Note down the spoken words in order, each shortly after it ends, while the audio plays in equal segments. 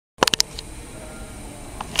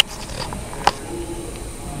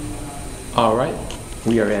All right,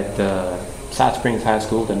 we are at South Springs High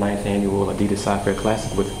School, the 9th annual adidas CyFair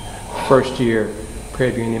Classic with first-year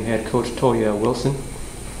Prairie View A&M head coach Toyelle Wilson.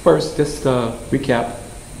 First, just recap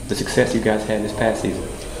the success you guys had this past season.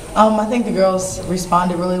 I think the girls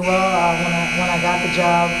responded really well. When I got the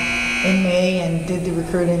job in May and did the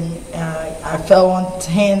recruiting, I fell on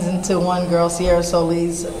hands into one girl, Sierra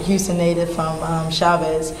Solis, Houston native from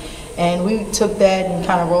Chavez, and we took that and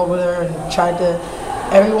kind of rolled with her and tried to.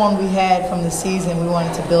 Everyone we had from the season, we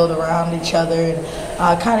wanted to build around each other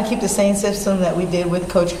and kind of keep the same system that we did with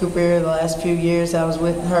Coach Cooper the last few years. I was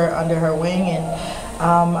with her under her wing, and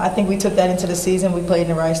I think we took that into the season. We played in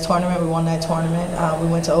the Rice tournament. We won that tournament. We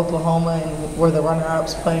went to Oklahoma and were the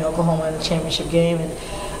runner-ups playing Oklahoma in the championship game.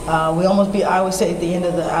 And we almost beat Iowa State at the end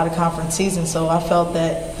of the out-of-conference season. So I felt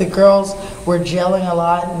that the girls were gelling a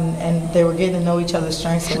lot and they were getting to know each other's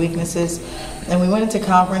strengths and weaknesses. And we went into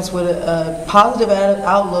conference with a positive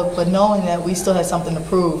outlook, but knowing that we still had something to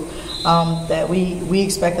prove, that we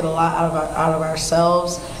expected a lot out of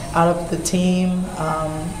ourselves, out of the team.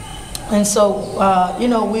 And so,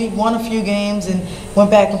 we won a few games and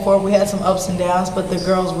went back and forth. We had some ups and downs, but the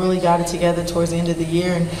girls really got it together towards the end of the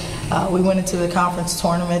year. And we went into the conference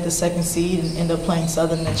tournament, the second seed, and ended up playing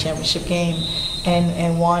Southern in the championship game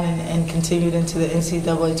and won and continued into the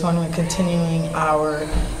NCAA tournament, continuing our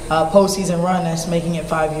postseason run that's making it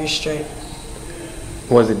 5 years straight.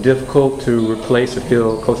 Was it difficult to replace or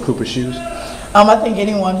fill Coach Cooper's shoes? I think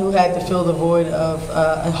anyone who had to fill the void of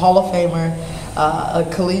a Hall of Famer,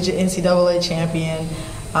 a collegiate NCAA champion,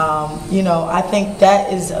 I think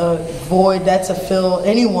that is a void, that's a fill.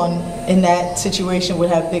 Anyone in that situation would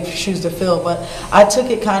have big shoes to fill. But I took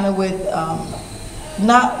it kind of with,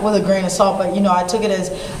 not with a grain of salt, but I took it as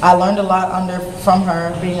I learned a lot from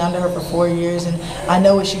her, being under her for 4 years, and I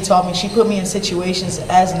know what she taught me. She put me in situations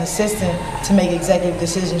as an assistant to make executive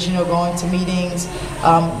decisions, going to meetings,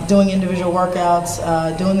 doing individual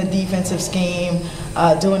workouts, doing the defensive scheme,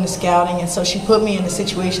 doing the scouting, and so she put me in a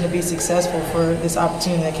situation to be successful for this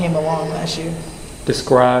opportunity that came along last year.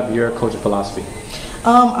 Describe your coaching philosophy.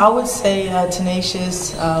 I would say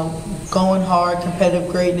tenacious, going hard, competitive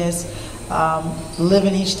greatness,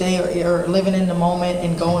 living each day or living in the moment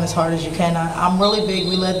and going as hard as you can. I'm really big.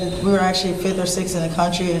 We were actually 5th or 6th in the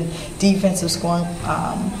country in defensive scoring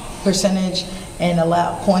percentage and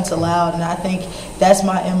points allowed, and I think that's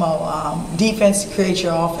my MO. Defense creates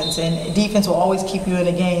your offense, and defense will always keep you in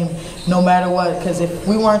a game no matter what, because if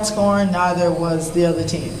we weren't scoring, neither was the other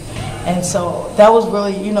team. And so that was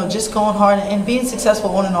really, just going hard and being successful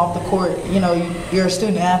on and off the court. You're a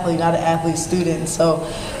student athlete, not an athlete student. So,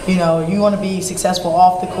 you want to be successful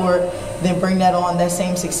off the court, then bring that on, that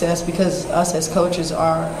same success, because us as coaches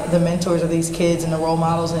are the mentors of these kids and the role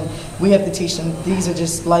models, and we have to teach them these are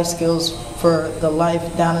just life skills for the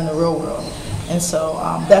life down in the real world. And so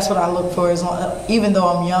that's what I look for. Even though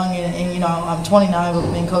I'm young and I'm 29,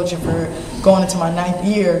 but been coaching for going into my 9th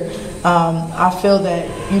year, I feel that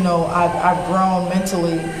I've grown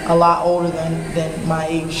mentally a lot older than my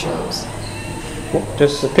age shows. Well,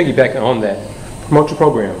 just to piggyback on that, promote your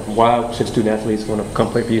program. Why should student athletes want to come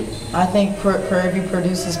play for you? I think Prairie View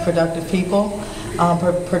produces productive people,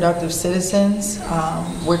 productive citizens.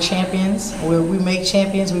 We're champions. We make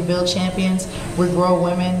champions. We build champions. We grow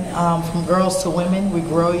women from girls to women. We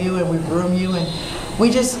grow you and we groom you, and we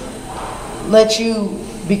just let you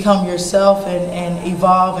become yourself and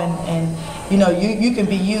evolve, and you can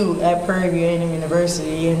be you at Prairie View A&M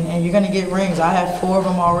University, and you're going to get rings. I have 4 of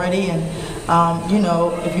them already, and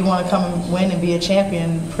if you want to come and win and be a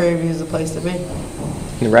champion, Prairie View is the place to be.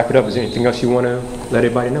 And to wrap it up, is there anything else you want to let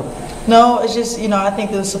everybody know? No, it's just, I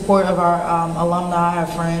think the support of our alumni, our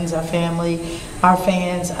friends, our family, our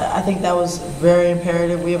fans, I think that was very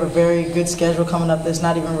imperative. We have a very good schedule coming up that's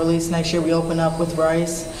not even released next year. We open up with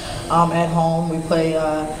Rice at home. We play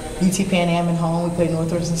UT Pan-Am at home. We play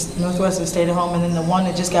Northwestern State at home. And then the one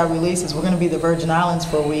that just got released is we're going to be the Virgin Islands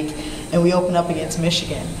for a week, and we open up against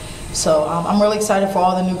Michigan. So I'm really excited for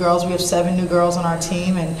all the new girls. We have 7 new girls on our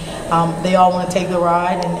team, and they all want to take the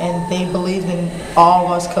ride, and they believed in all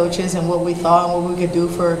of us coaches and what we thought and what we could do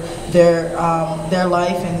for their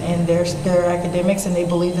life and their academics, and they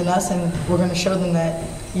believed in us, and we're going to show them that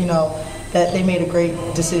that they made a great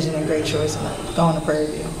decision and great choice in going to Prairie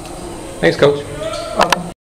View. Thanks, Coach.